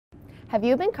Have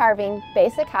you been carving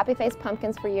basic happy face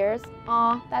pumpkins for years?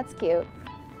 Aw, that's cute.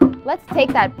 Let's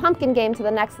take that pumpkin game to the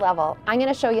next level. I'm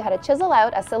going to show you how to chisel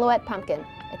out a silhouette pumpkin.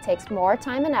 It takes more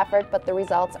time and effort, but the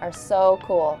results are so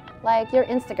cool. Like your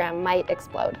Instagram might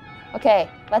explode. Okay,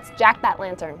 let's jack that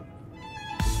lantern.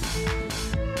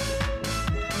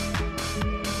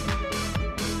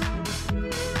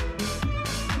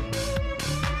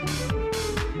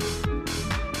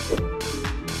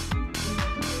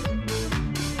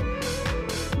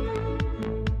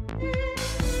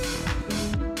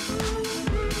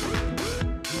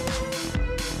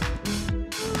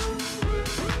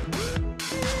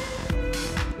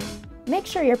 Make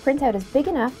sure your printout is big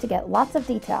enough to get lots of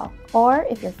detail, or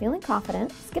if you're feeling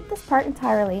confident, skip this part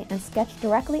entirely and sketch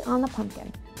directly on the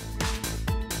pumpkin.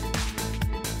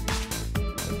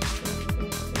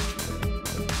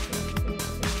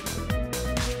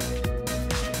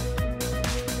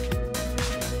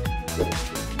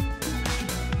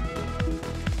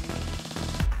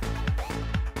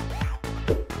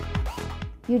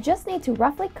 You just need to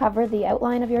roughly cover the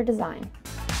outline of your design.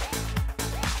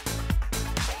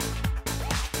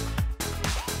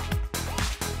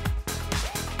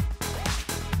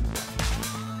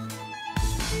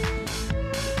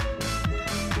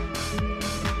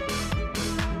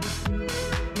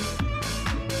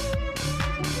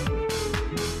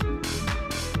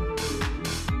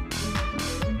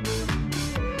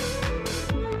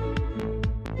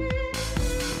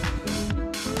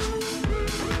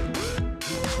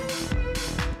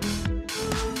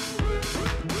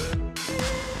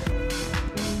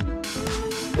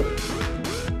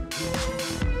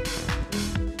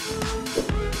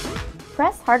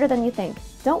 Press harder than you think.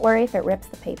 Don't worry if it rips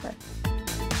the paper.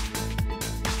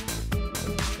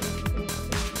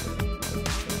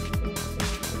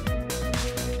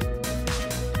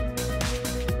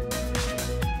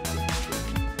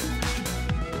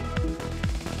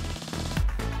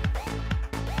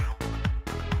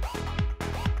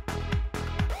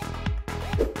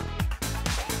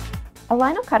 A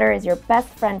lino cutter is your best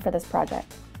friend for this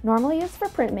project. Normally used for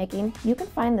printmaking, you can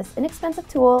find this inexpensive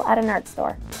tool at an art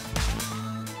store.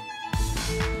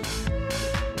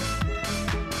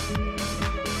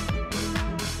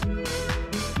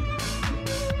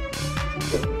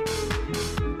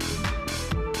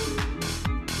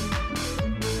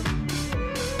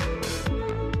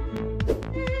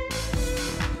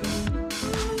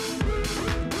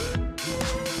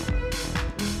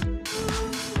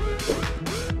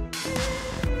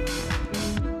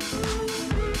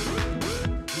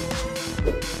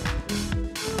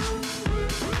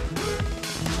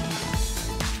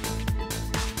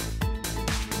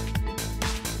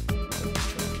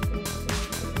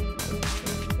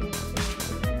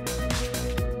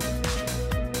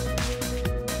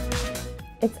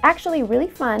 It's actually really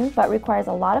fun, but requires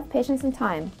a lot of patience and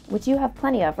time, which you have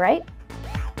plenty of, right?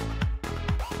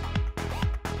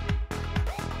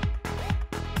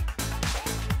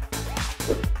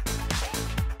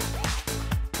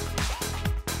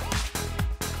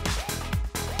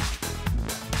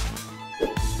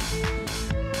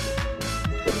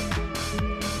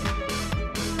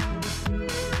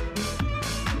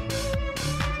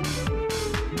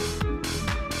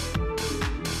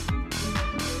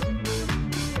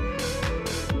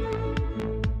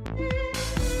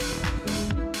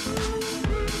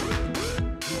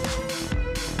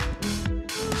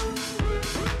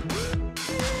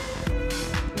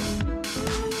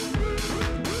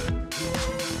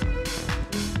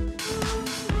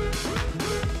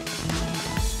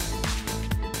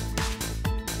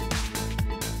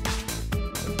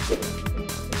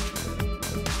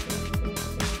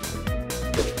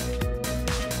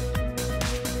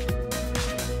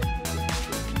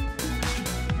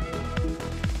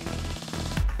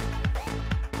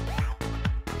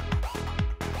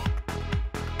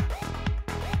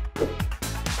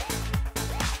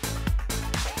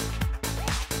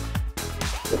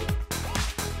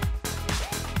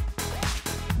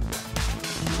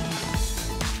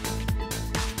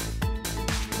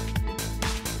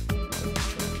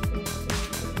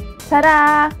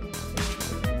 Ta-da!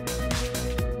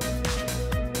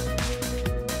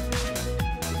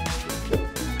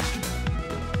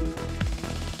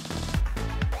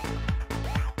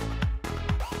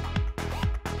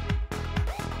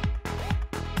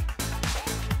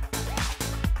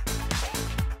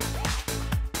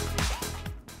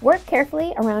 Work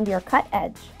carefully around your cut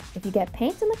edge. If you get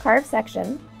paint in the carve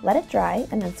section, let it dry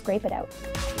and then scrape it out.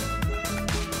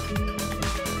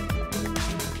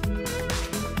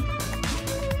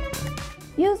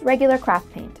 Use regular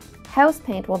craft paint. House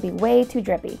paint will be way too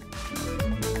drippy.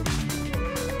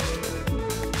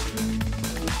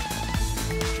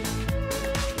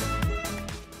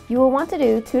 You will want to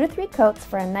do 2 to 3 coats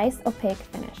for a nice opaque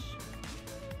finish.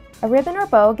 A ribbon or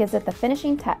bow gives it the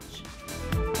finishing touch.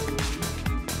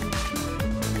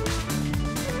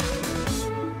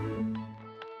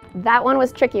 That one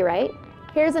was tricky, right?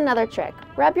 Here's another trick.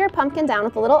 Rub your pumpkin down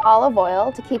with a little olive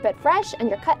oil to keep it fresh and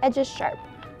your cut edges sharp.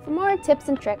 For more tips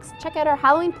and tricks, check out our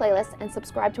Halloween playlist and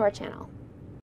subscribe to our channel.